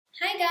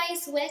Hi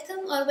guys,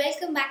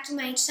 welcome back to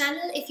my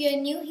channel. If you're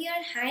new here,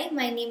 hi,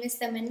 my name is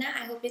Tamanna.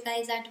 I hope you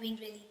guys are doing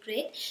really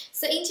great.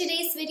 So in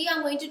today's video,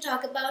 I'm going to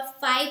talk about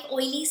 5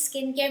 oily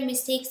skincare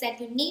mistakes that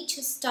you need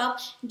to stop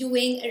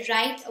doing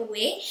right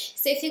away.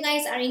 So if you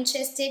guys are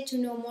interested to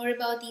know more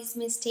about these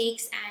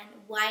mistakes and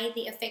why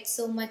they affect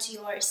so much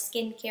your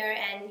skincare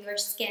and your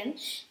skin,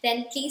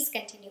 then please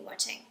continue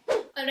watching.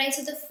 Alright,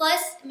 so the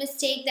first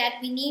mistake that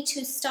we need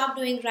to stop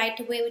doing right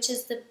away, which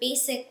is the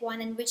basic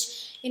one and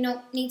which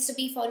needs to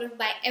be followed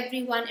by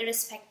everyone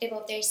irrespective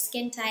of their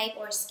skin type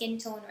or skin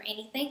tone or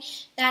anything,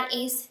 that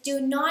is,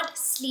 do not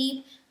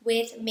sleep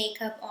with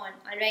makeup on.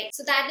 Alright,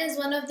 so that is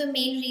one of the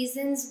main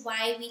reasons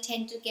why we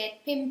tend to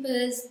get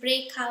pimples,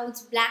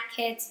 breakouts,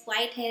 blackheads,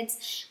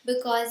 whiteheads,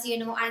 because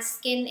our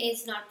skin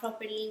is not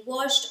properly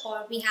washed,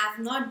 or we have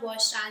not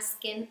washed our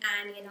skin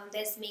and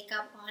there's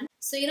makeup on.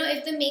 So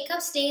if the makeup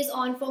stays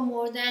on for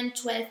more than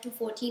 12 to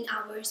 14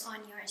 hours on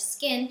your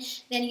skin,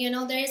 then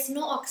there is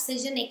no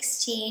oxygen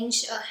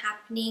exchange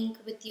happening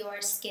with your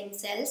skin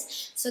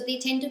cells, so they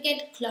tend to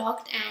get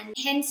clogged, and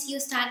hence you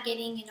start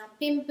getting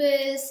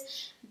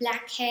pimples,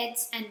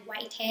 blackheads and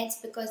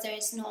whiteheads, because there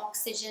is no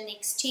oxygen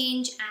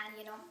exchange,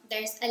 and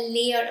there's a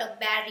layer, a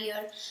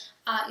barrier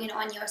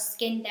on your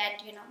skin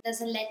that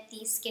doesn't let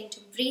the skin to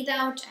breathe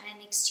out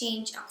and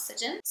exchange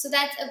oxygen. So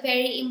that's a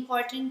very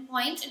important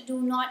point.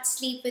 Do not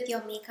sleep with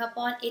your makeup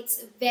on.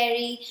 It's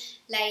very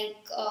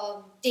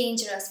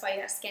dangerous for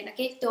your skin.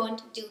 Okay,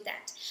 don't do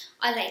that.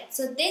 Alright,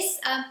 so this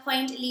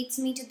point leads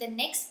me to the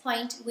next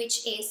point,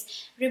 which is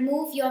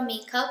remove your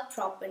makeup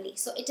properly.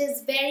 So it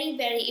is very,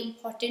 very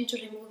important to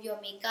remove your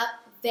makeup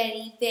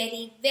very,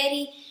 very,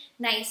 very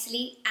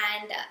nicely,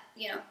 and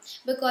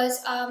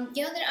because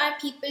there are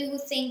people who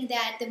think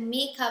that the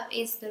makeup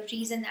is the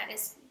reason that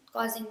is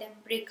causing them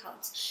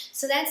breakouts.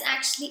 So that's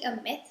actually a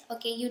myth.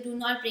 Okay, you do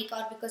not break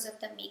out because of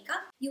the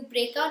makeup. You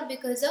break out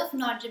because of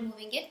not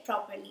removing it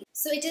properly.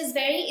 So it is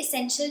very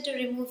essential to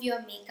remove your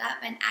makeup,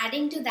 and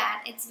adding to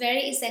that, it's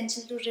very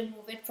essential to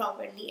remove it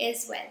properly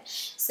as well.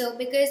 So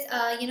because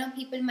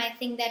people might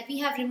think that we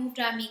have removed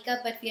our makeup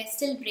but we are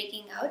still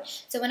breaking out.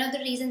 So one of the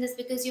reasons is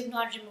because you've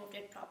not removed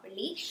it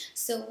properly.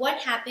 So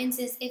what happens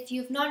is, if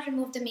you've not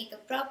removed the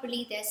makeup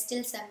properly, there's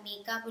still some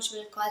makeup which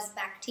will cause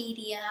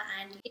bacteria,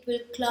 and it will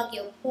clog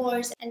your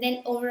pores, and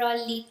then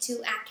overall lead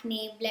to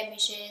acne,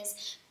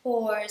 blemishes,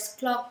 pores,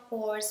 clogged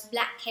pores,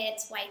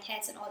 blackheads,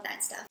 whiteheads and all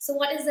that stuff. So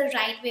what is the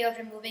right way of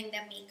removing the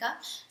makeup?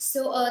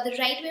 So the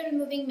right way of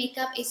removing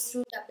makeup is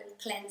through double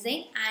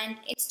cleansing, and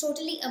it's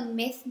totally a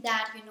myth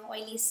that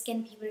oily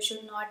skin people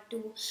should not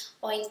do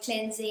oil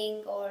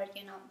cleansing, or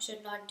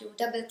should not do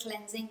double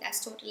cleansing.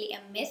 That's totally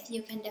a myth.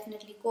 You can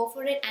definitely go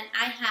for it, and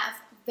I have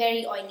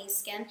very oily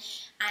skin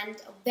and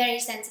very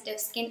sensitive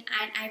skin,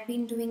 and I've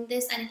been doing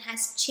this and it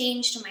has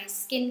changed my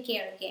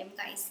skincare game,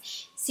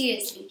 guys.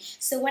 Seriously.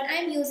 So what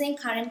I'm using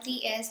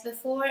currently is,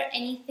 before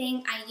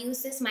anything, I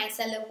use this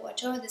micellar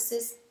water. This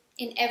is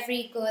in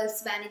every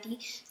girl's vanity,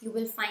 you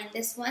will find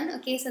this one.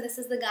 Okay, so this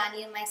is the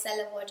Garnier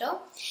micellar water.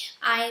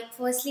 I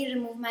firstly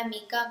remove my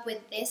makeup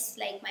with this,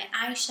 like my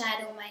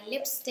eyeshadow, my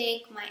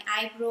lipstick, my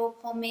eyebrow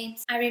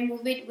pomades. I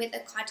remove it with a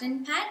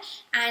cotton pad,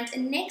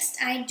 and next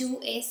I do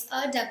is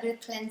a double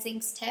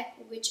cleansing step,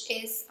 which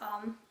is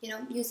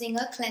using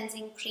a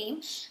cleansing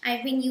cream.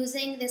 I've been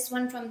using this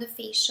one from the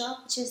Face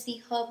Shop, which is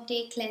the Herb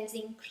Day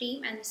cleansing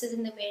cream, and this is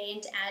in the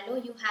variant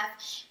Aloe. You have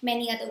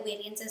many other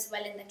variants as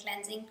well in the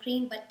cleansing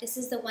cream, but this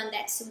is the one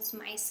that suits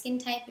my skin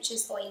type, which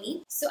is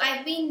oily. So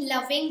I've been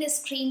loving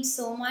this cream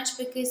so much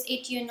because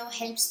it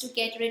helps to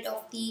get rid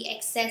of the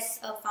excess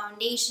of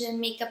foundation,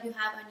 makeup you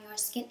have on your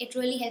skin. It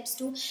really helps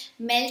to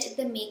melt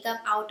the makeup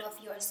out of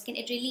your skin.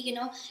 It really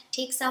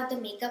takes out the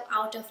makeup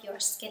out of your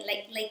skin,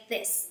 like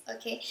this.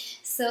 Okay,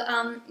 so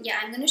yeah,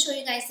 I'm going to show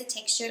you guys the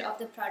texture of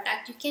the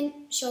product. You can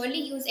surely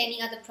use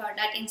any other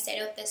product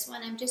instead of this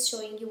one. I'm just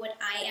showing you what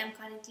I am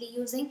currently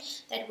using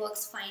that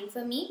works fine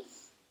for me.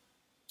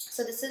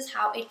 So this is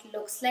how it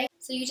looks like.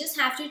 So you just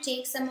have to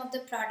take some of the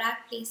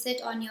product, place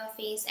it on your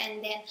face,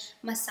 and then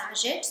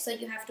massage it. So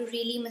you have to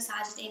really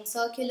massage it in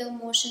circular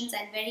motions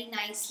and very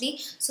nicely,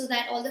 so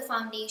that all the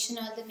foundation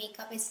or the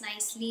makeup is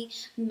nicely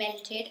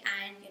melted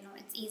and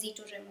it's easy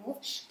to remove.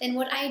 Then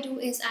what I do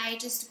is I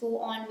just go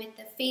on with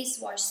the face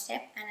wash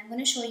step, and I'm going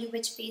to show you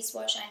which face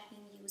wash I've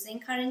been using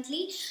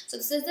currently. So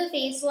this is the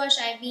face wash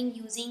I've been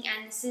using,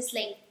 and this is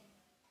like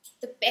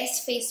the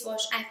best face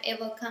wash I've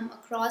ever come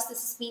across.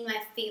 This has been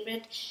my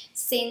favorite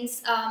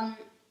since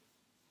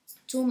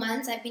 2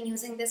 months. I've been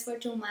using this for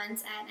 2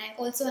 months, and I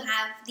also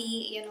have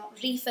the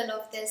refill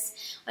of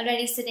this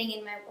already sitting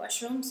in my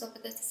washroom, so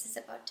because this is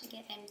about to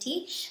get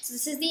empty. So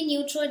this is the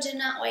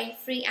Neutrogena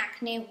oil-free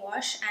acne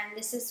wash, and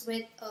this is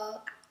with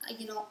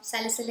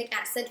salicylic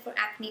acid for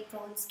acne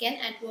prone skin,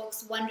 and it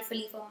works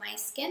wonderfully for my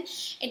skin.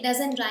 It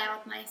doesn't dry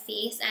out my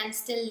face and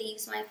still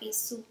leaves my face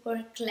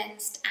super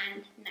cleansed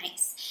and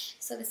nice.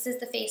 So So this is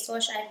the face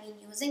wash I've been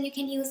using. You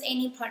can use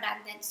any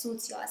product that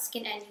suits your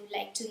skin and you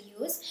like to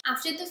use.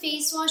 After the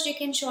face wash, you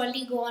can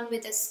surely go on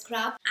with a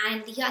scrub.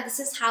 And yeah, this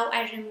is how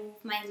I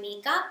remove my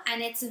makeup,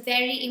 and it's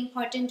very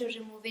important to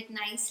remove it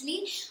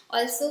nicely.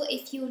 Also,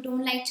 if you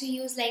don't like to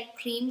use like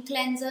cream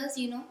cleansers,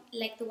 you know,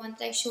 like the one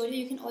that I showed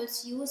you can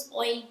also use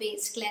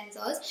oil-based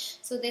cleansers.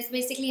 So there's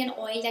basically an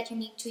oil that you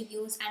need to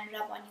use and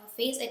rub on your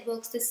face. It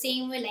works the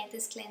same way like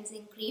this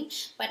cleansing cream,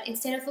 but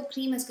instead of a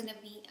cream, it's gonna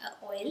be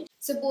oil.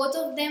 So both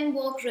of them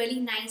work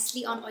really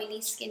nicely on oily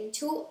skin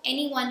too.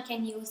 Anyone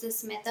can use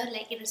this method,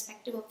 like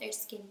irrespective of their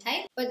skin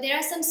type. But there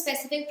are some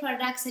specific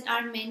products that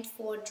are meant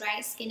for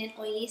dry skin and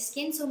oily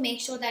skin. So make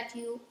sure that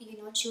you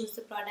choose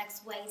the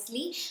products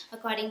wisely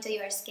according to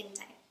your skin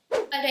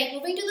type. Alright,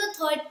 moving to the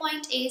third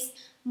point is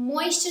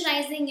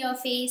moisturizing your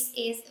face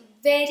is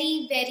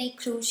very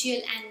crucial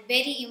and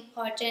very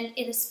important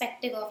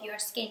irrespective of your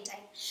skin type.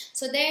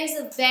 So there is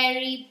a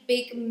very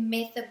big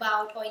myth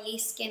about oily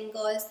skin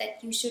girls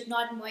that you should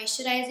not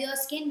moisturize your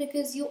skin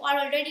because you are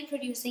already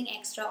producing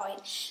extra oil.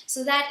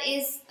 So that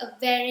is a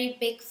very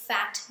big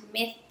fat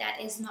myth that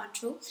is not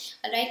true.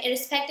 Alright,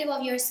 irrespective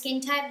of your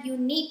skin type, you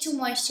need to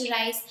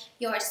moisturize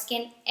your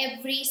skin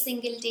every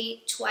single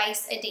day,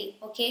 twice a day.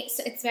 Okay,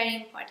 so it's very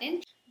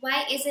important.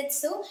 Why is it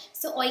so?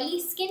 So oily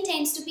skin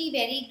tends to be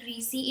very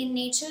greasy in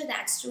nature,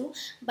 that's true.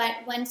 But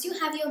once you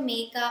have your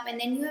makeup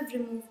and then you have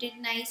removed it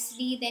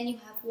nicely, then you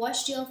have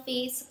washed your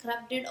face,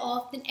 scrubbed it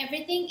off, then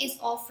everything is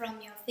off from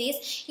your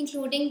face,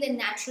 including the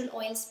natural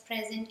oils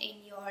present in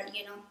your,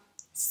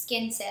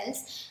 skin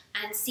cells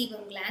and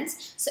sebum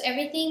glands. So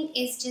everything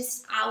is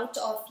just out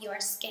of your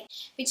skin,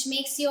 which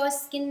makes your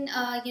skin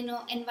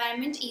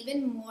environment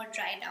even more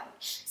dried out.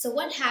 So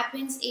what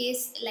happens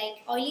is,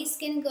 like, oily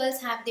skin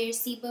girls have their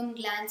sebum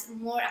glands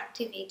more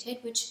activated,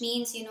 which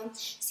means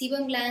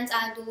sebum glands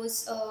are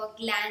those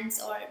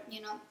glands or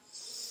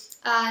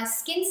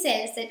skin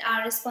cells that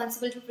are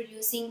responsible for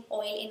producing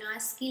oil in our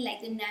skin,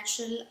 like the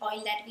natural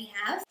oil that we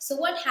have. So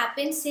what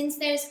happens, since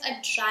there's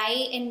a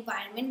dry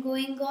environment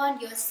going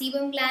on, your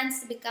sebum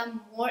glands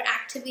become more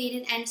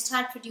activated and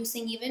start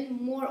producing even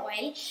more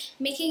oil,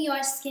 making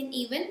your skin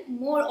even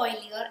more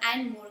oilier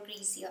and more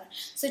greasier.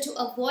 So to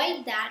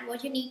avoid that,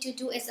 what you need to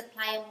do is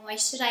apply a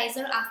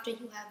moisturizer after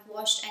you have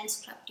washed and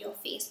scrubbed your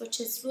face, which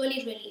is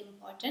really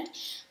important.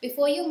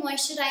 Before you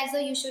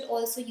moisturizer, you should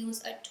also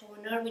use a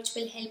toner, which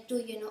will help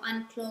to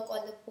unclog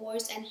all the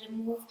pores and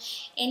remove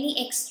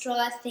any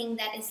extra thing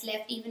that is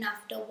left even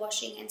after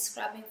washing and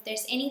scrubbing. If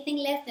there's anything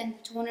left, then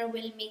the toner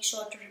will make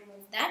sure to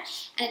remove that,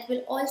 and it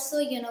will also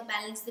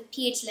balance the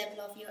pH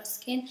level of your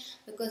skin,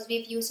 because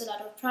we've used a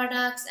lot of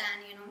products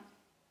and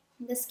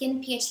the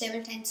skin pH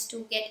level tends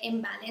to get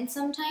imbalanced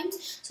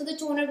sometimes. So the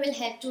toner will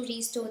help to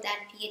restore that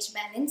pH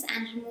balance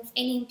and remove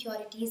any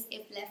impurities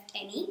if left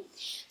any.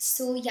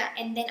 So yeah,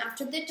 and then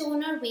after the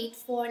toner, wait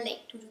for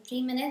like 2 to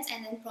 3 minutes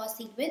and then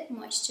proceed with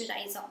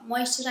moisturizer.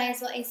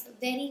 Moisturizer is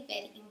very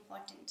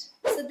important.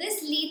 So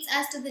this leads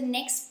us to the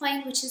next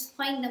point, which is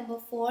point number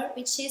 4,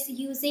 which is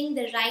using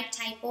the right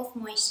type of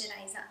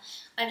moisturizer.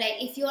 Alright,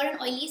 if you are an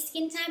oily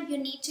skin type, you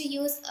need to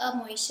use a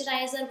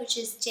moisturizer which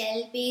is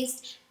gel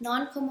based,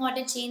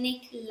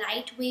 non-comedogenic,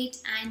 lightweight,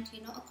 and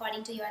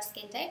according to your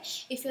skin type.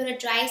 If you're a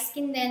dry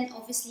skin, then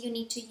obviously you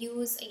need to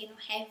use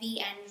heavy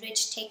and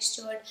rich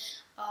textured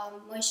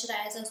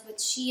moisturizers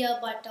with shea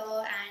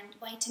butter and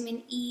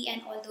vitamin E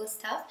and all those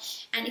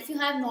stuff. And if you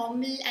have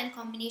normal and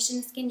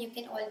combination skin, you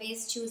can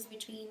always choose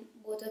between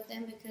both of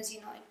them, because it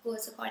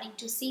goes according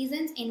to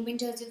seasons. In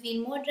winters you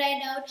feel more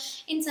dried out,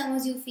 in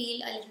summers you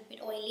feel a little bit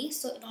oily.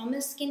 So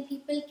normal skin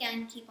people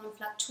can keep on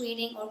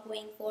fluctuating or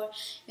going for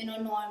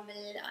normal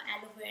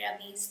aloe vera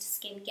based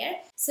skincare.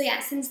 So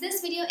yeah, since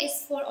this video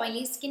is for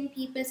oily skin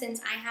people,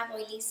 since I have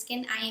oily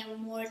skin, I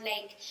am more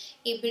like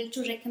able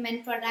to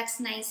recommend products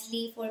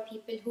nicely for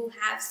people who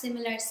have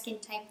similar skin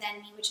type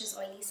than me, which is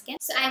oily skin.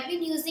 So I've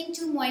been using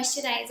 2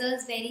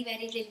 moisturizers very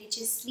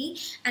religiously,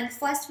 and the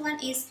first one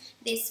is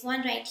this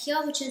one right here,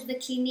 which is the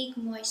Clinique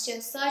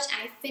Moisture Surge.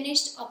 I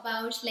finished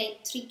about like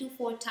 3 to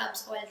 4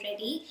 tubs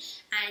already,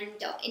 and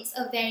it's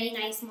a very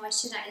nice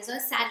moisturizer.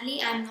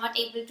 Sadly, I'm not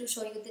able to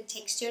show you the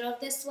texture of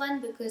this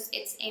one because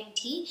it's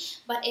empty,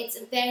 but it's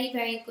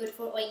very good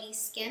for oily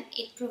skin.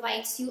 It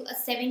provides you a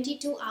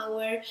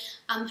 72-hour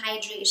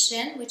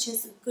hydration, which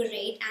is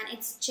great, and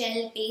it's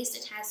gel based.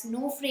 It has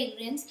no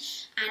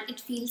fragrance and it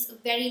feels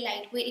very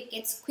lightweight. It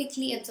gets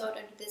quickly absorbed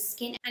into the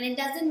skin, and it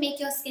doesn't make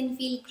your skin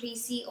feel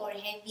greasy or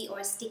heavy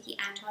or sticky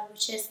at all,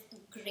 which is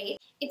great.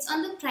 It's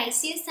on the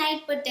pricier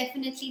side, but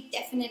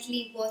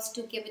definitely worth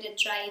to give it a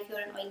try. If you're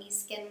an oily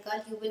skin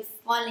girl, you will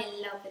fall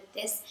in love with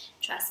this,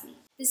 trust me.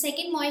 The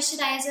second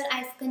moisturizer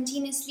I've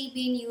continuously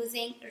been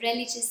using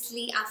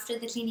religiously after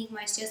the Clinique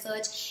Moisture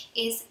Surge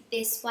is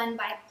this one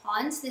by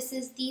PORES. This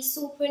is the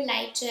Super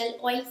Light Gel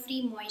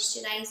Oil-Free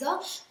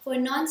Moisturizer for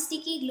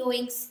non-sticky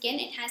glowing skin.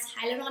 It has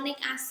hyaluronic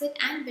acid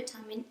and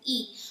vitamin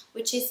E,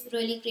 which is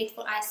really great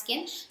for our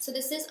skin. So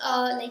this is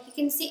like you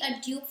can see a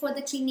dupe for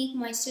the Clinique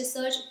Moisture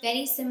Surge.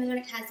 Very similar.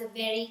 It has a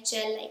very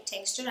gel-like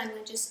texture. I'm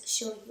going to just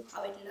show you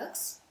how it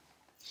looks.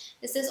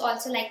 This is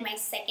also like my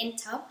second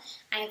tub.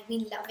 I've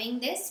been loving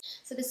this.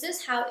 So this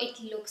is how it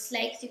looks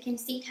like. So you can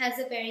see it has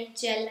a very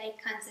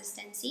gel-like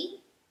consistency.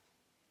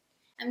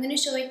 I'm going to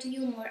show it to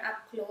you more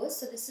up close.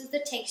 So this is the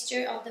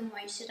texture of the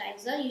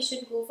moisturizer. You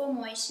should go for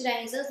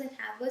moisturizers that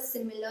have a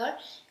similar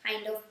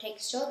kind of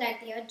texture,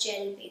 that they are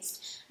gel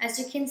based. As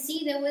you can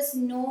see, there was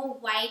no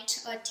white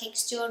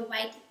texture,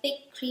 white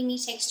thick creamy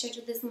texture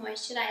to this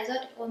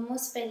moisturizer. It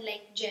almost felt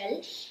like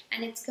gel,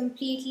 and it's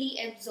completely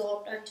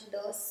absorbed onto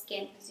the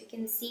skin. As you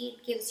can see,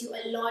 it gives you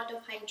a lot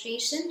of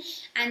hydration,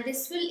 and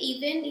this will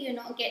even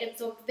get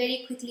absorbed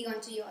very quickly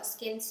onto your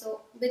skin.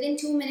 So within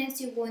 2 minutes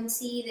you won't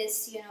see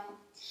this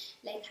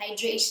like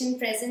hydration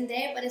present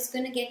there, but it's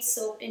going to get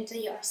soaked into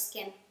your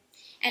skin.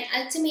 And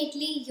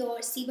ultimately your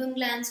sebum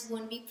glands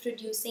won't be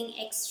producing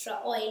extra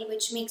oil,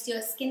 which makes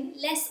your skin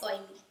less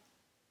oily.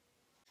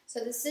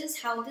 So this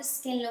is how the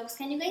skin looks.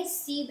 Can you guys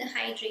see the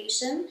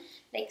hydration?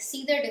 Like,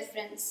 see the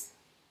difference?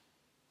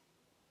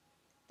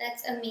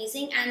 That's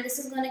amazing, and this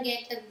is going to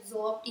get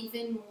absorbed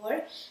even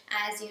more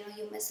as you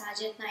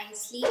massage it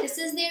nicely. This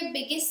is their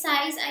biggest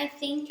size, I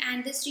think,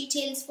 and this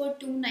retails for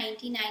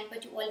 $2.99,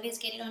 but you always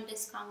get it on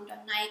discount on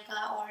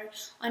Nykaa or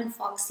on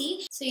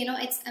Foxy. So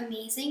it's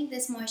amazing.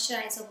 This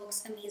moisturizer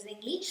works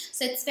amazingly.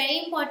 So it's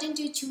very important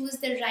to choose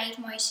the right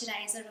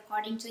moisturizer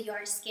according to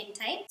your skin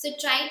type. So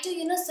try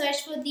to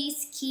search for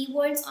these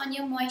keywords on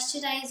your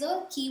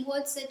moisturizer.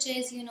 Keywords such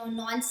as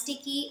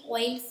non-sticky,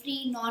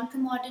 oil-free,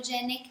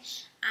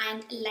 non-comedogenic,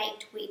 and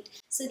lightweight.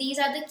 So these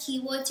are the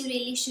keywords you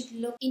really should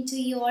look into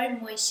your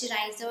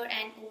moisturizer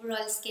and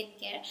overall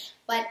skincare.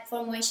 But for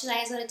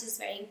moisturizer, it is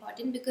very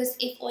important, because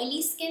if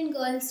oily skin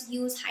girls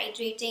use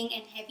hydrating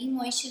and heavy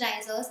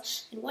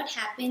moisturizers, then what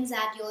happens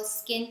that your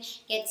skin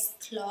gets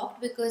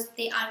clogged, because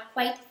they are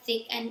quite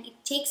thick and it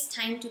takes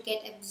time to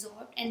get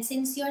absorbed. And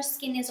since your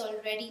skin is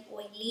already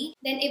oily,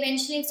 then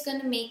eventually it's going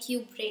to make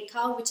you break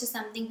out, which is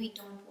something we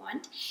don't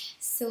want.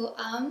 So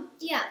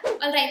yeah.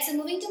 Alright, so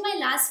moving to my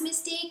last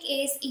mistake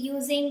is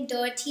using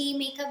dirty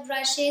makeup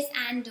brushes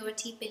and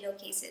dirty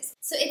pillowcases.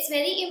 So it's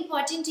very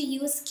important to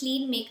use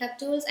clean makeup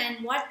tools, and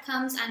what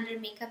comes under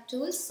makeup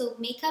tools. So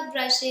makeup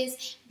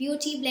brushes,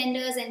 beauty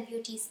blenders and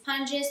beauty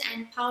sponges,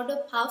 and powder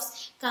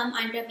puffs come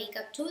under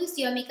makeup tools.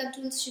 Your makeup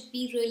tools should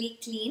be really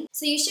clean.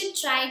 So you should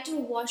try to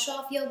wash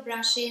off your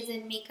brushes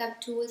and makeup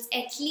tools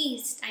at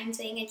least, I'm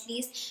saying at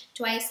least,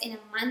 twice in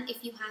a month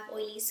if you have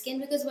oily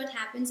skin, because what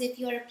happens if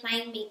you're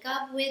applying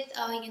makeup with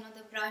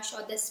the brush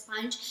or the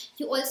sponge,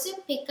 you also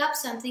pick up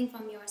something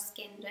from your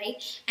skin, right?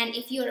 And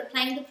if you're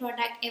applying the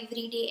product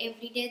every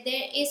day,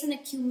 there is an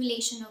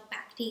accumulation of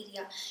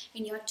bacteria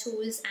in your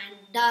tools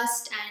and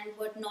dust and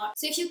whatnot.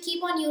 So if you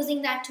keep on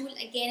using that tool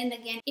again and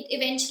again, it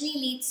eventually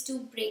leads to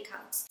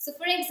breakouts. So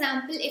for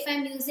example, if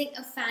I'm using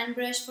a fan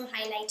brush for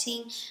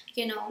highlighting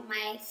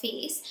my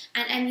face,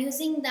 and I'm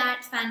using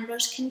that fan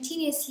brush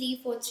continuously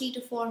for 3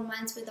 to 4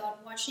 months without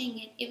washing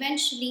it,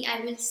 eventually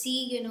I will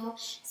see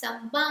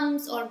some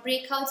bumps or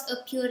breakouts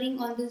appearing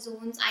on the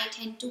zones I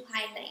tend to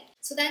highlight.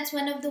 So that's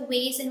one of the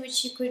ways in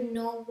which you could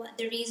know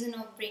the reason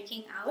of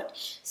breaking out.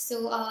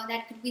 So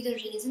that could be the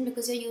reason,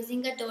 because you're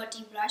using a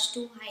dirty brush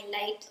to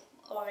highlight,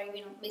 or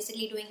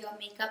basically doing your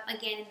makeup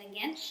again and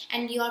again,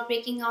 and you are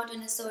breaking out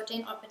in a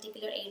certain or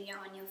particular area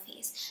on your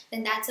face.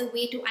 Then that's a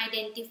way to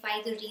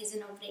identify the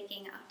reason of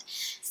breaking out.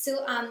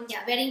 So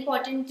yeah, very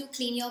important to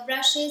clean your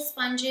brushes,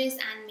 sponges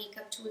and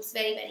makeup tools.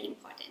 Very, very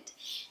important.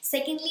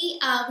 Secondly,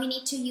 we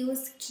need to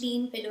use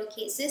clean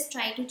pillowcases.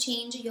 Try to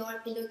change your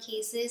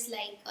pillowcases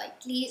like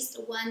at least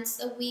once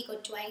a week or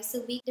twice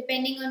a week,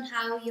 depending on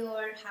how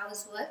your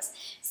house works.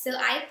 So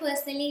I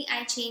personally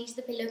change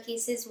the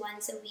pillowcases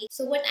once a week.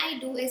 So what I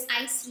do is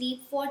I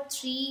sleep for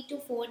 3 to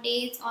 4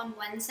 days on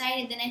one side,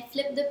 and then I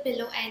flip the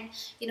pillow and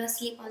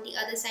sleep on the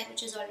other side,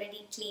 which is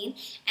already clean,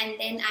 and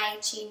then I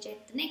change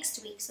it the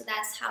next week. So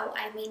that's how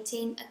I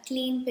maintain a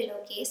clean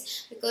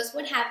pillowcase, because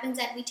what happens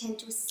that we tend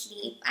to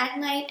sleep at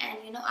night and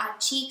our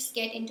cheeks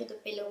get into the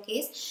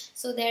pillowcase.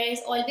 So there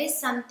is always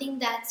something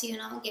that's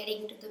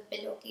getting into the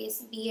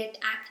pillowcase, be it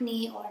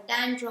acne or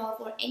dandruff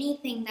or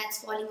anything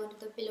that's falling onto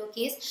the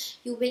pillowcase.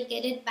 You will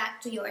get it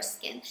back to your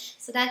skin.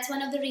 So that's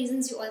one of the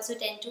reasons you also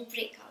tend to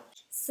break out.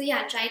 So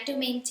yeah, try to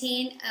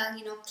maintain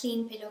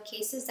clean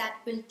pillowcases. That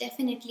will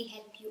definitely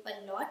help you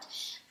a lot.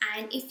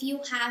 And if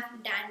you have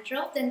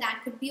dandruff, then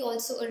that could be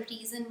also a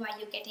reason why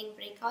you're getting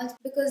breakouts,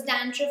 because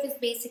dandruff is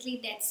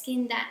basically dead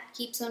skin that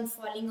keeps on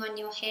falling on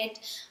your head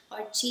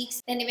or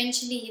cheeks. Then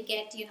eventually you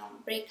get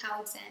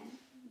breakouts and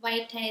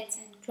whiteheads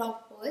and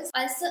clogged pores.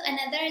 Also,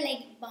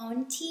 another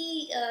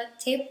bounty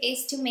tip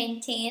is to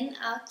maintain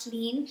a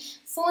clean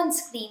phone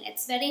screen.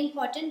 It's very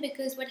important,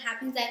 because what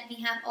happens that we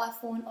have our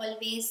phone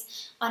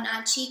always on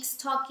our cheeks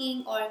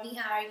talking, or we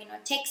are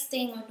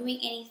texting or doing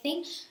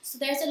anything. So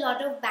there's a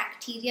lot of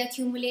bacteria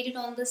accumulated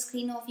on the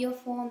screen of your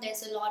phone.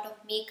 There's a lot of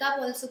makeup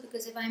also,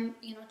 because if I'm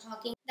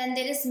talking, then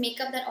there is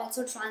makeup that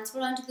also transfer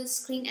onto the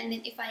screen, and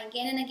then if I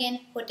again and again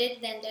put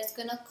it, then there's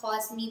gonna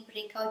cause me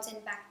breakouts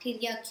and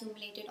bacteria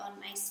accumulated on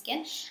my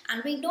skin,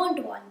 and we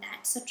don't want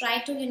that. So try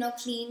to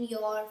clean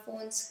your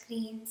phone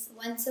screens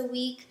once a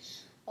week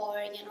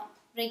or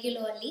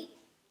regularly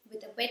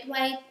with a wet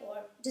wipe or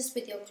just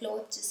with your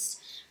clothes.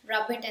 Just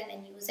rub it and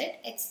then use it.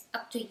 It's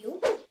up to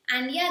you.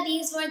 And yeah,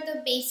 these were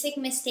the basic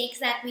mistakes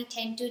that we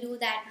tend to do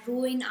that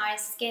ruin our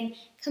skin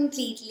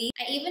completely.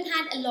 I even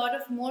had a lot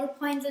of more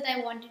points that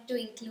I wanted to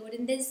include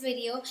in this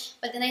video,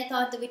 but then I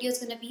thought the video is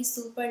going to be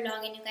super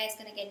long and you guys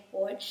are going to get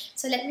bored.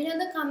 So let me know in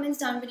the comments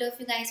down below if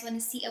you guys want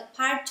to see a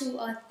part 2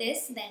 of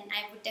this, then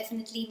I would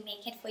definitely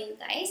make it for you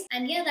guys.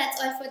 And yeah,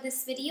 that's all for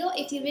this video.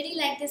 If you really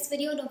like this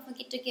video, don't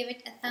forget to give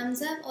it a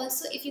thumbs up.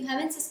 Also, if you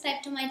haven't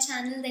subscribed to my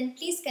channel, then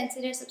please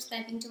consider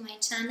subscribing to my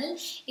channel.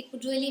 It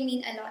would really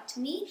mean a lot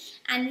to me.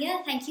 And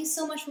yeah, thank you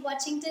so much for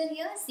watching till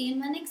here. See you in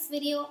my next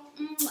video.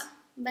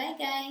 Bye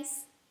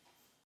guys.